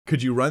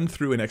Could you run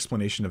through an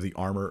explanation of the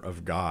armor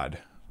of God?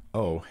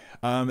 Oh,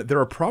 there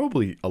are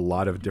probably a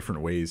lot of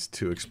different ways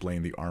to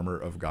explain the armor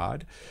of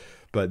God,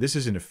 but this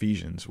is in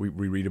Ephesians. We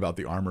read about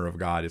the armor of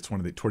God. It's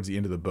towards the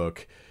end of the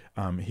book.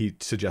 He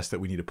suggests that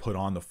we need to put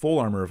on the full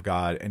armor of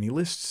God, and he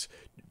lists,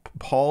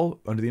 Paul,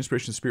 under the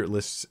inspiration of the Spirit,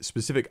 lists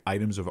specific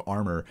items of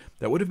armor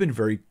that would have been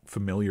very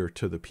familiar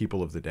to the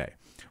people of the day,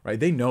 right?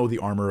 They know the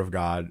armor of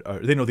God.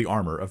 They know the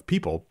armor of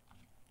people.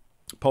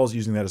 Paul's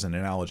using that as an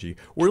analogy.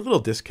 We're a little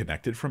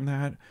disconnected from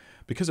that.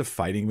 Because of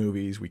fighting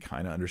movies, we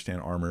kind of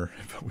understand armor,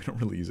 but we don't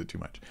really use it too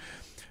much.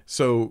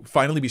 So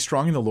finally be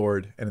strong in the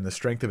Lord and in the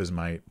strength of his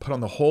might. Put on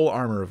the whole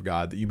armor of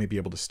God that you may be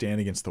able to stand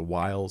against the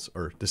wiles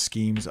or the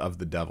schemes of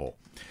the devil.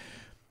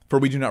 For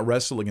we do not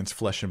wrestle against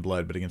flesh and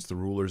blood, but against the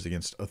rulers,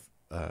 against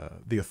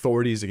the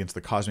authorities, against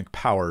the cosmic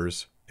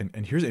powers.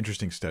 And here's an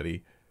interesting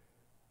study.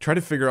 Try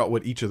to figure out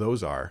what each of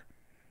those are.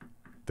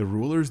 The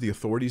rulers, the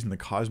authorities, and the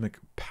cosmic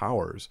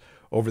powers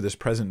over this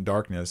present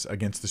darkness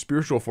against the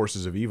spiritual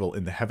forces of evil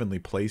in the heavenly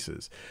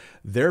places.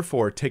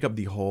 Therefore, take up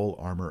the whole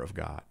armor of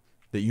God,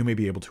 that you may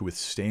be able to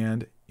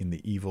withstand in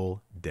the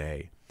evil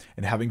day.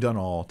 And having done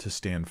all, to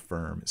stand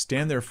firm.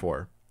 Stand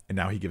therefore, and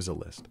now he gives a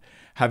list,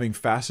 having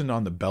fastened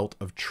on the belt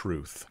of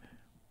truth.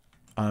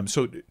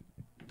 So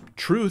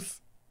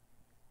truth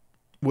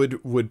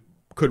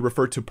could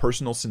refer to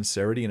personal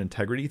sincerity and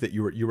integrity, that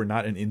you were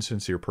not an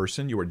insincere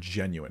person, you are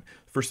genuine.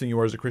 First thing you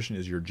are as a Christian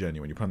is you're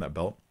genuine. You put on that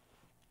belt.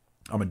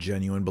 I'm a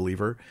genuine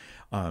believer.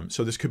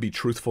 So this could be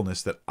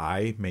truthfulness that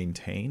I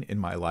maintain in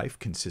my life,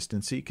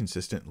 consistency,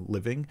 consistent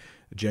living,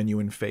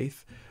 genuine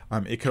faith.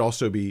 It could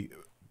also be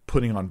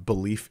putting on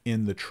belief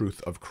in the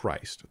truth of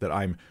Christ, that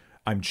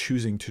I'm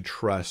choosing to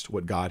trust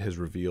what God has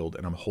revealed,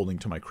 and I'm holding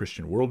to my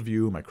Christian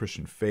worldview, my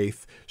Christian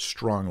faith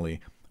strongly.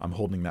 I'm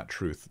holding that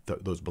truth,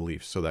 those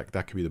beliefs. So that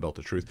could be the belt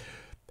of truth.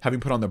 Having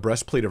put on the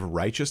breastplate of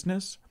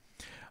righteousness.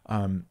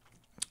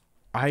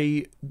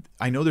 I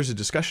know there's a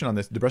discussion on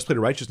this. The breastplate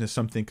of righteousness,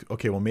 some think,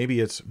 okay, well, maybe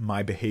it's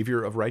my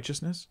behavior of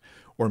righteousness,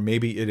 or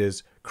maybe it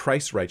is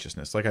Christ's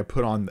righteousness. Like I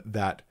put on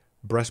that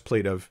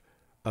breastplate of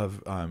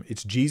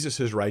it's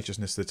Jesus's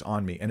righteousness that's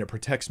on me, and it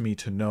protects me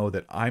to know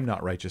that I'm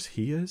not righteous,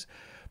 he is.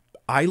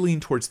 I lean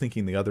towards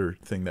thinking the other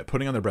thing, that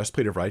putting on the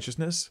breastplate of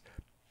righteousness,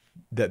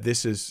 that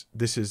this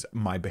is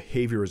my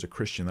behavior as a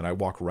Christian, that I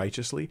walk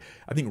righteously.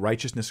 I think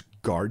righteousness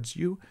guards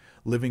you,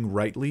 living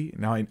rightly.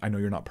 Now, I know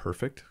you're not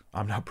perfect.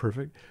 I'm not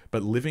perfect.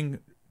 But living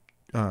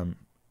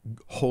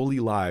holy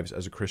lives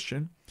as a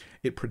Christian,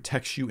 it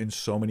protects you in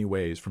so many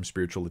ways from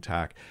spiritual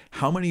attack.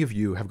 How many of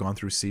you have gone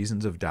through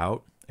seasons of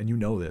doubt, and you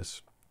know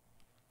this,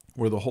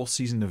 where the whole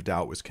season of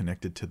doubt was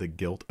connected to the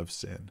guilt of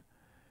sin?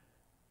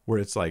 Where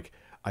it's like,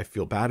 I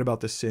feel bad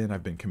about this sin,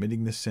 I've been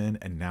committing this sin,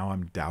 and now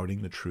I'm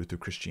doubting the truth of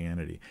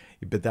Christianity.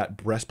 But that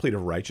breastplate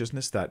of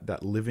righteousness,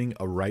 that living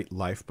a right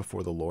life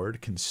before the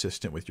Lord,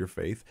 consistent with your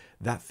faith,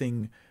 that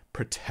thing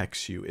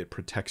protects you. It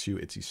protects you.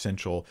 It's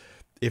essential.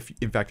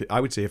 In fact, I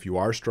would say if you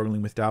are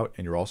struggling with doubt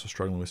and you're also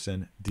struggling with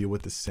sin, deal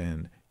with the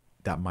sin.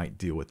 That might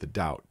deal with the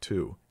doubt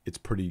too. It's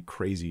pretty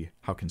crazy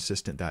how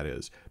consistent that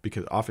is,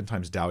 because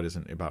oftentimes doubt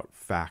isn't about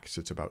facts,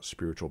 it's about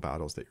spiritual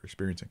battles that you're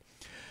experiencing.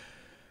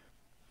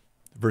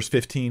 Verse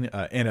 15,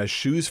 and as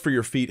shoes for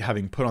your feet,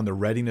 having put on the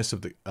readiness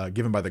of the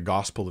given by the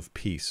gospel of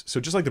peace. So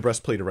just like the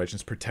breastplate of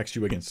righteousness protects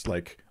you against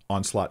like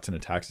onslaughts and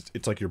attacks,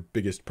 it's like your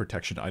biggest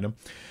protection item.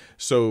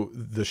 So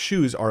the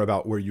shoes are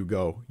about where you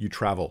go, you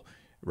travel,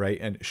 right?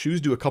 And shoes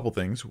do a couple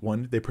things.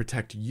 One, they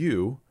protect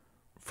you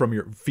from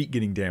your feet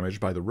getting damaged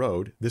by the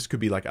road. This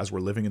could be like as we're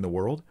living in the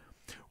world,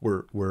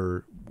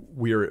 we're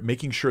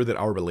making sure that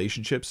our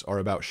relationships are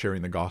about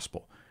sharing the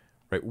gospel.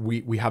 Right,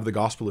 we have the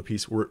gospel of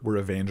peace. We're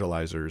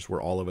evangelizers.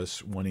 We're all of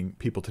us wanting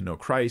people to know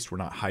Christ. We're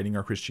not hiding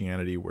our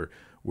Christianity.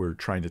 We're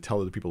trying to tell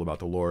other people about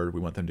the Lord.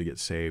 We want them to get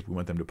saved. We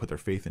want them to put their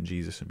faith in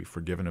Jesus and be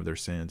forgiven of their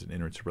sins and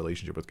enter into a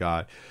relationship with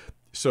God.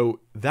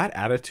 So that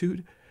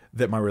attitude,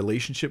 that my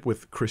relationship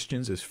with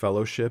Christians is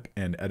fellowship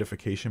and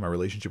edification, my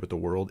relationship with the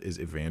world is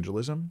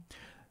evangelism,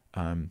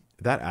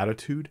 that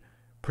attitude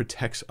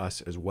protects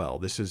us as well.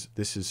 This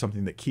is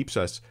something that keeps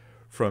us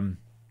from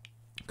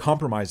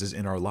compromises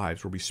in our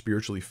lives where we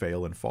spiritually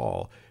fail and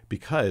fall,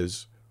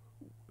 because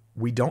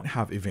we don't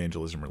have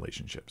evangelism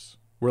relationships.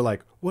 We're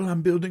like, well,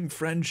 I'm building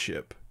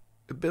friendship.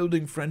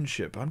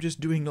 I'm just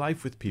doing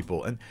life with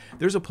people. And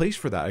there's a place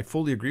for that. I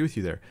fully agree with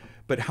you there.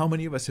 But how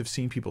many of us have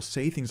seen people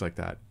say things like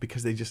that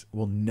because they just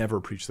will never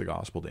preach the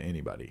gospel to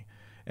anybody?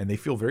 And they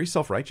feel very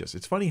self-righteous.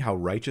 It's funny how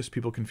righteous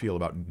people can feel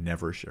about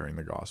never sharing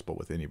the gospel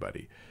with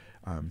anybody.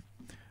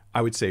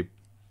 I would say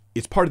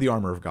it's part of the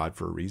armor of God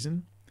for a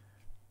reason.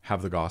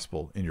 Have the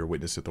gospel in your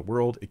witness at the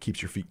world. It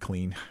keeps your feet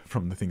clean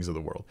from the things of the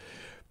world.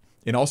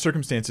 In all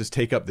circumstances,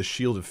 take up the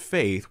shield of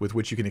faith with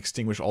which you can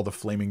extinguish all the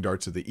flaming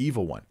darts of the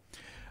evil one.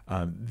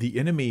 The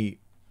enemy,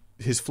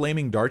 his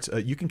flaming darts,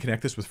 you can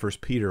connect this with 1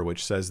 Peter,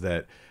 which says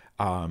that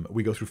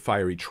we go through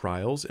fiery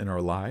trials in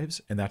our lives,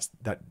 and that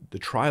the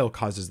trial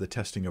causes the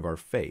testing of our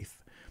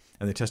faith.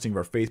 And the testing of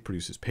our faith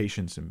produces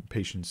patience, and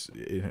patience,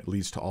 it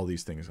leads to all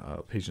these things.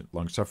 Patient,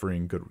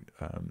 long-suffering,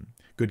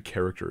 good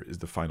character is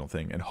the final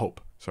thing, and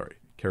hope.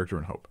 character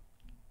and hope.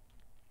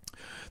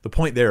 The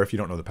point there, if you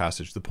don't know the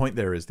passage, the point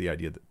there is the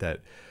idea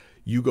that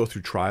you go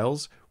through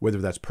trials, whether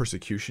that's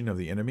persecution of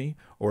the enemy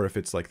or if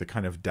it's like the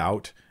kind of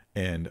doubt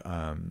and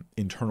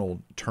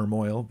internal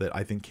turmoil that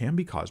I think can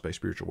be caused by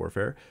spiritual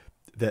warfare,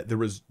 that there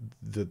was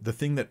the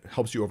thing that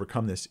helps you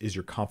overcome this is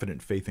your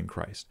confident faith in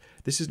Christ.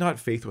 This is not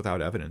faith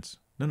without evidence.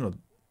 No.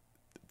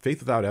 Faith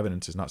without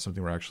evidence is not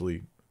something we're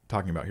actually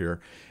talking about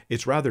here.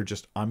 It's rather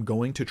just, I'm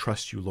going to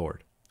trust you,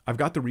 Lord. I've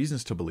got the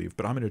reasons to believe,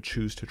 but I'm going to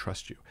choose to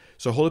trust you.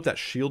 So hold up that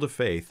shield of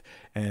faith,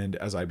 and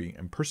as I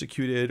am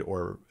persecuted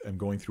or am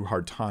going through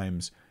hard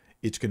times,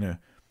 it's gonna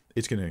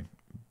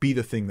be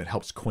the thing that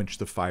helps quench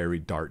the fiery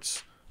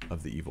darts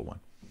of the evil one.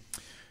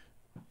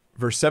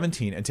 Verse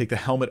 17, and take the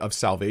helmet of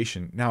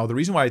salvation. Now, the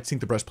reason why I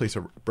think the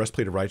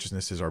breastplate of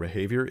righteousness is our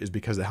behavior is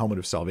because the helmet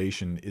of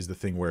salvation is the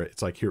thing where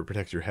it's like, here, it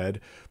protects your head.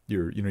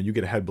 You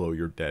get a head blow,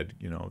 you're dead.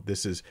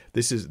 This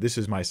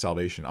is my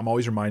salvation. I'm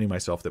always reminding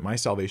myself that my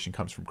salvation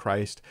comes from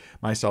Christ.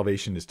 My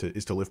salvation is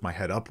to lift my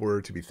head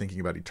upward, to be thinking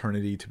about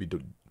eternity, to be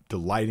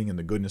delighting in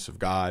the goodness of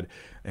God,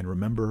 and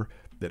remember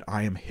that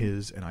I am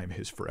His and I am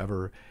His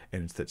forever.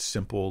 And it's that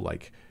simple,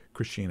 like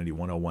Christianity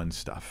 101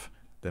 stuff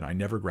that I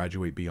never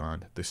graduate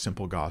beyond. The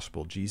simple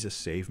gospel: Jesus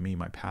saved me.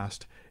 My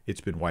past,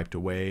 it's been wiped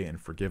away and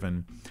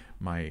forgiven.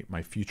 My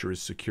future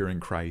is secure in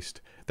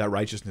Christ. That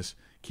righteousness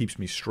keeps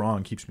me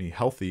strong, keeps me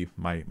healthy,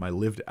 my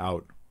lived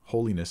out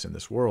holiness in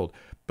this world.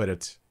 But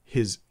it's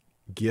His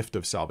gift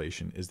of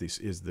salvation is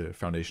the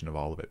foundation of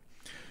all of it.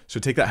 So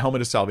take that helmet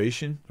of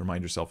salvation,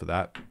 remind yourself of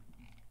that.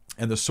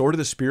 And the sword of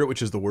the Spirit,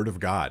 which is the word of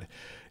God.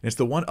 And it's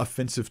the one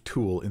offensive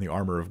tool in the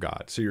armor of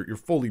God. So you're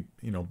fully,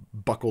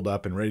 buckled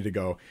up and ready to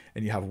go.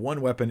 And you have one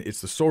weapon.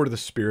 It's the sword of the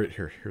Spirit.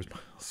 Here's my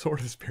sword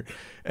of the Spirit.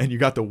 And you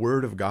got the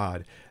word of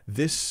God.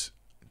 This,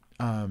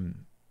 to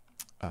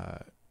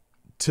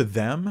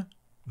them,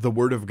 the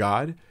word of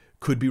God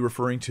could be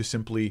referring to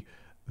simply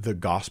the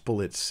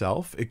gospel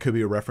itself. It could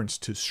be a reference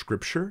to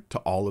Scripture, to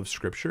all of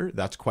Scripture.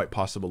 That's quite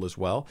possible as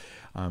well.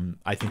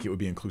 I think it would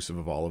be inclusive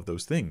of all of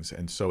those things.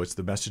 And so it's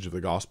the message of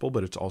the gospel,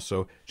 but it's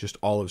also just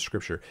all of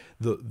Scripture.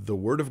 The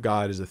word of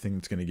God is the thing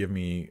that's going to give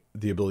me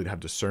the ability to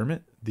have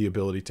discernment, the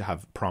ability to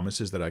have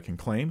promises that I can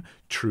claim,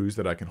 truths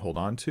that I can hold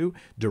on to,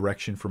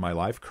 direction for my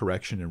life,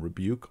 correction and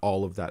rebuke.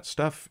 All of that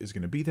stuff is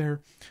going to be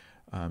there.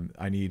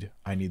 I need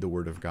the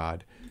word of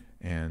God.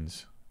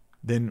 And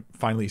then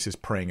finally, he says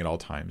praying at all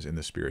times in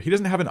the Spirit. He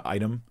doesn't have an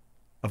item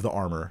of the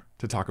armor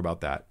to talk about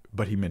that,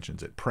 but he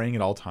mentions it. Praying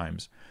at all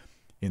times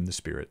in the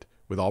Spirit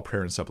with all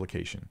prayer and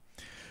supplication.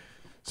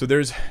 So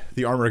there's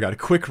the armor of God. A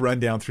quick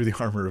rundown through the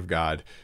armor of God.